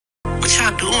What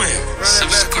y'all doing?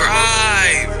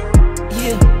 Subscribe.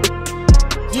 Yeah.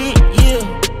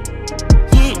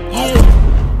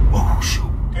 Oh shoot.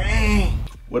 Dang.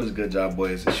 What is good, y'all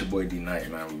boys? It's your boy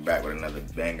DKNIGHT, man. We're back with another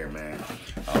banger, man.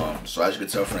 So as you can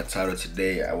tell from the title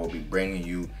today, I will be bringing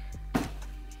you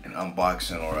an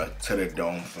unboxing or a to the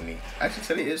dome for me. Actually,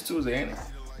 today is Tuesday, ain't it?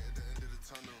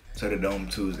 To the dome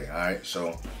Tuesday. All right.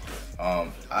 So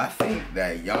I think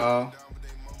that y'all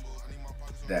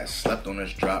that slept on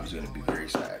this drop is gonna be very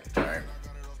sad. All right.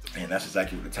 And that's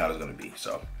exactly what the title is gonna be.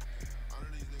 So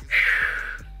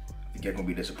you're gonna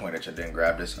be disappointed that you didn't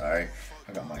grab this. All right.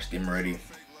 I got my steamer ready.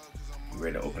 I'm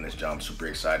ready to open this job. I'm super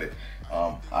excited.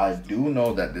 I do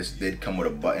know that this did come with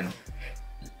a button,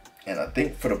 and I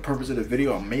think for the purpose of the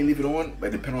video, I may leave it on,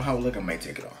 but depending on how it look, I may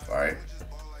take it off. All right.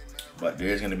 But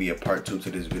there's gonna be a part 2 to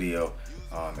this video,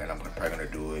 and I'm probably gonna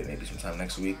do it maybe sometime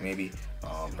next week, maybe.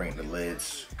 Bring the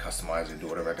lids, customize it, do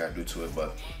whatever I gotta do to it,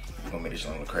 but we're gonna make this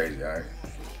one look crazy, all right?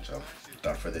 So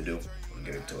without further ado, we'll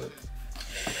get into it.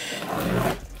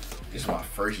 This is my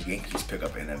first Yankees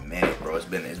pickup in a minute, bro. It's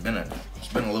been a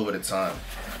little bit of time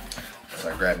since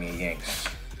I grabbed me a Yanks.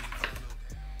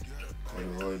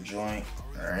 Corduroy joint,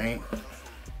 all right.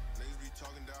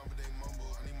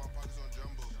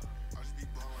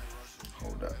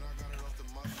 Hold up.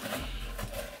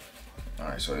 All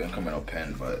right, so it didn't come in no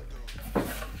pen, but when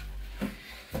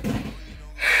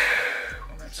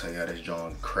I tell y'all this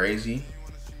joint crazy,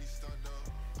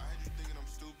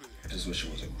 I just wish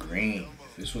it was a green.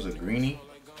 If this was a greenie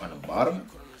on the bottom,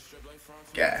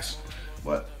 gas.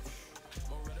 But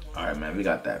all right, man, we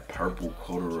got that purple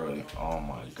corduroy. Oh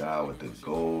my God, with the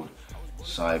gold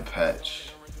side patch.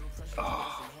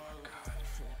 Oh my God,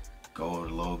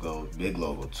 gold logo, big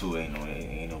logo too.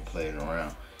 Ain't no playing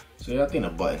around. So yeah, I think the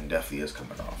button definitely is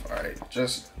coming off. All right,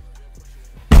 just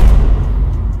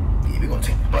yeah, we're gonna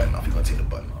take the button off. We're gonna take the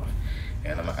button off.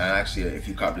 And actually, if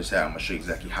you cop this hat, I'm gonna show you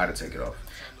exactly how to take it off.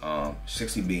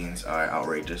 60 beans, all right,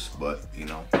 outrageous, but you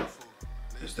know,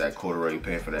 it's that corduroy. You're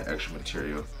paying for that extra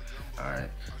material. All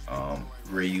right,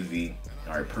 gray UV.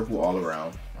 All right, purple all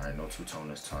around. All right, no two-tone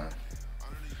this time.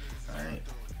 All right,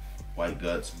 white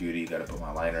guts, beauty. Got to put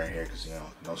my liner in here because you know,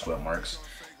 no sweat marks.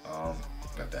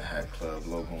 Got the Hat Club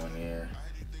logo in there.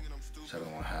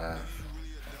 7.5.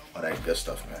 All that good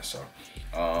stuff, man. So,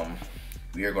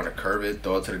 we are gonna curve it,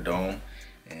 throw it to the dome,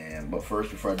 but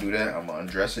first, before I do that, I'm gonna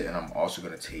undress it, and I'm also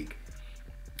gonna take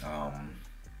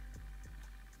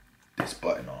this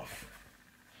button off.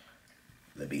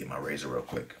 Let me get my razor real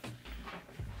quick.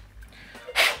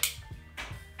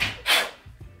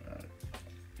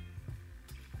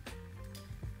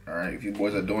 All right, if you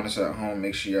boys are doing this at home,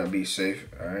 make sure y'all be safe.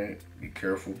 All right, be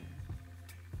careful.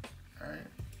 All right,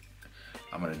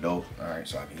 I'm an adult. All right,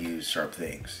 so I can use sharp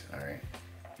things. All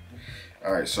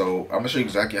right, so I'm gonna show you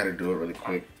exactly how to do it really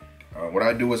quick. What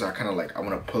I do is I kind of like, I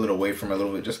want to pull it away from it a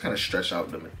little bit, just kind of stretch out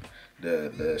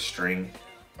the string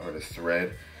or the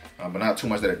thread, but not too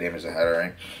much that it damages the hat. All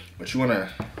right, but you wanna,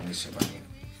 let me see if I can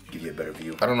give you a better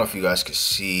view. I don't know if you guys can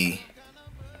see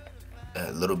a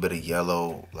little bit of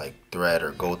yellow like thread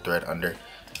or gold thread under.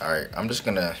 All right, I'm just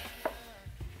gonna,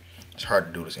 it's hard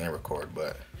to do this and record,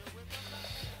 but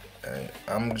all right,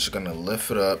 I'm just gonna lift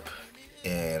it up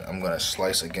and I'm gonna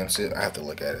slice against it. I have to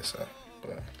look at it, so,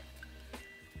 but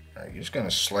all right, you're just gonna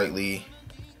slightly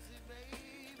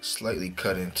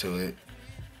cut into it.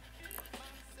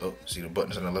 Oh, see the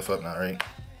button's gonna lift up now, right?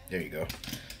 There you go.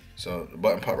 So the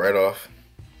button popped right off.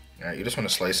 All right, you just wanna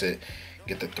slice it,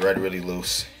 get the thread really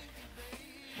loose.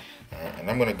 All right, and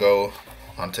I'm gonna go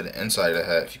onto the inside of the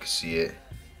hat, if you can see it.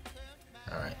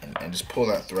 All right, and just pull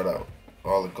that thread out,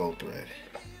 all the gold thread.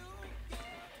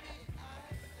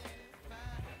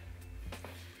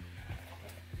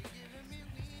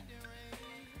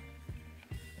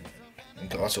 You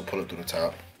can also pull it through the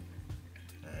top.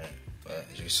 All right, but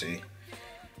as you see,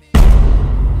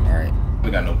 all right,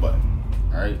 we got no button.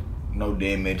 All right, no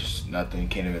damage, nothing.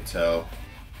 Can't even tell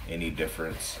any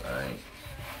difference. All right.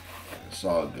 It's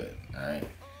all good. All right,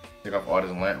 take off all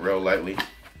this lint real lightly.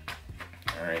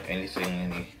 All right, any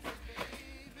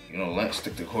lint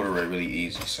stick to corduroy really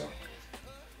easy. So, all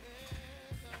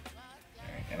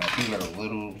right, and I do got a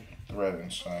little thread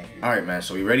inside here. All right, man.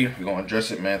 So we ready? We're gonna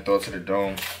undress it, man. Throw it to the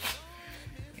dome.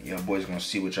 Y'all boys gonna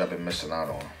see what y'all been missing out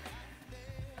on.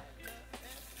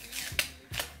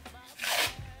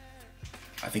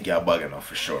 I think y'all bugging though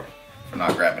for sure for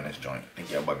not grabbing this joint. I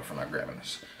think y'all bugging for not grabbing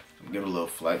this. Give it a little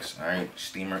flex. All right,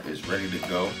 steamer is ready to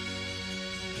go.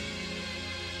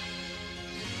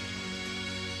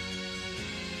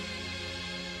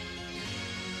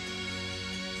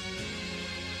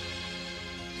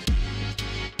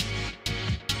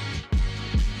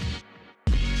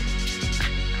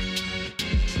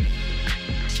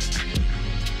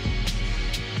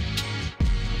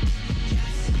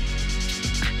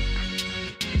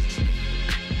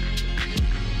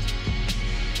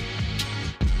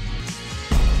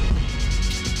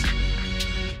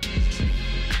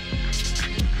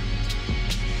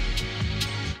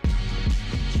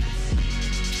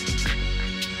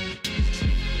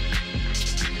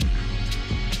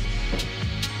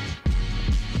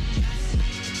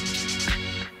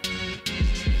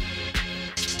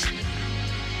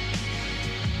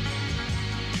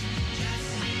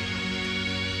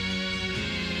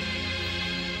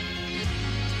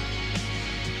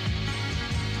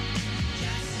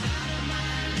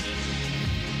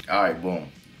 All right, boom.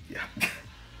 Yeah.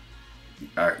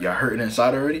 All right, y'all hurting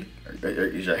inside already?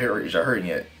 Is y'all hurting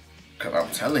yet? Cause I'm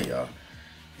telling y'all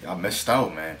missed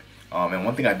out, man. And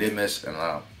one thing I did miss, and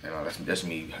you know, that's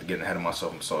me getting ahead of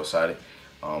myself. I'm so excited.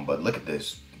 But look at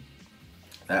this.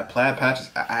 That plaid patches,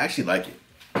 I actually like it.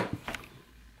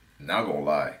 Not gonna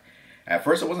lie. At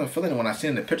first, I wasn't feeling it when I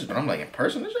seen the pictures, but I'm like, in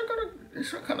person,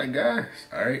 it's your kind of gas.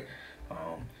 All right.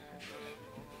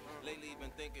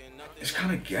 It's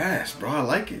kind of gas, bro. I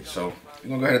like it. So we're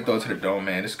gonna go ahead and throw it to the dome,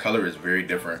 man. This color is very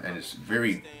different and it's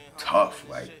very tough.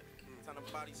 Like,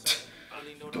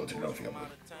 throw it to the dome, feel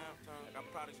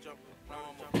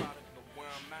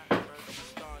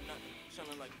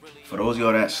For those of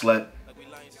y'all that slept,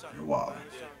 you're wild.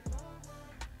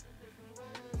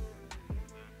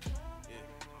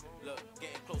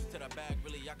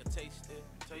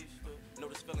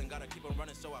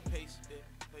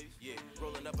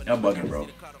 Y'all bugging, bro.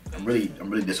 I'm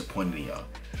really disappointed in y'all.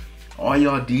 All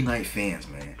y'all D-Night fans,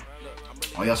 man.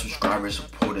 All y'all subscribers,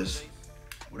 supporters,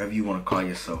 whatever you want to call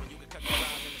yourself.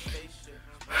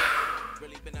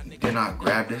 You did not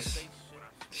grab this.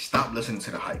 Stop listening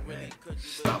to the hype, man.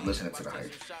 Stop listening to the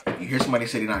hype. If you hear somebody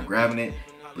say they're not grabbing it,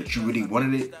 but you really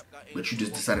wanted it, but you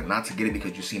just decided not to get it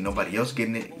because you see nobody else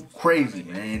getting it, you crazy,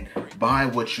 man. Buy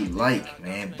what you like,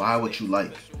 man. Buy what you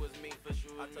like.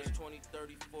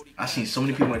 I seen so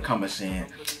many people in the comments saying,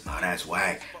 "Oh, that's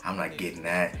whack. I'm not getting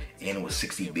that." And it was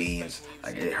 60 beans.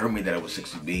 Like, it hurt me that it was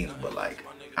 60 beans, but like,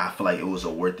 I feel like it was a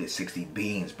worth it 60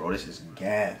 beans, bro. This is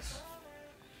gas.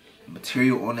 The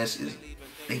material on this is,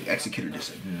 they executed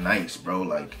this nice, bro.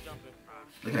 Like,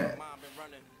 look at that.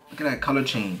 Look at that color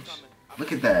change.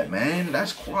 Look at that, man.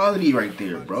 That's quality right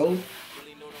there, bro.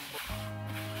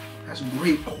 That's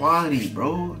great quality,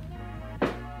 bro.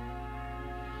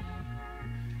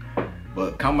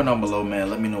 But comment down below, man.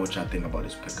 Let me know what y'all think about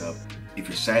this pickup. If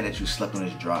you're sad that you slept on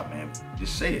this drop, man,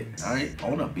 just say it, all right?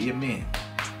 Own up, be a man.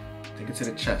 Take it to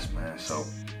the chest, man. So,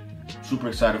 super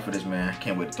excited for this, man.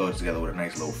 Can't wait to throw it together with a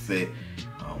nice little fit.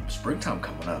 Springtime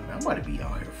coming up, man. I'm about to be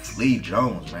out here Flea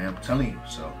Jones, man. I'm telling you.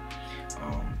 So,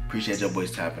 appreciate your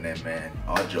boys tapping in, man.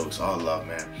 All jokes, all love,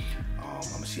 man. I'm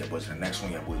gonna see y'all boys in the next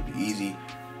one. Y'all boys be easy.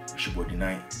 It's your boy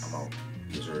D-Night. I'm out.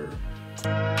 Yes, sir.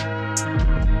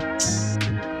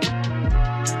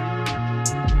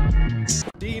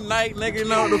 D-Night, nigga, you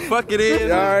know what the fuck it is.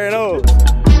 You already know.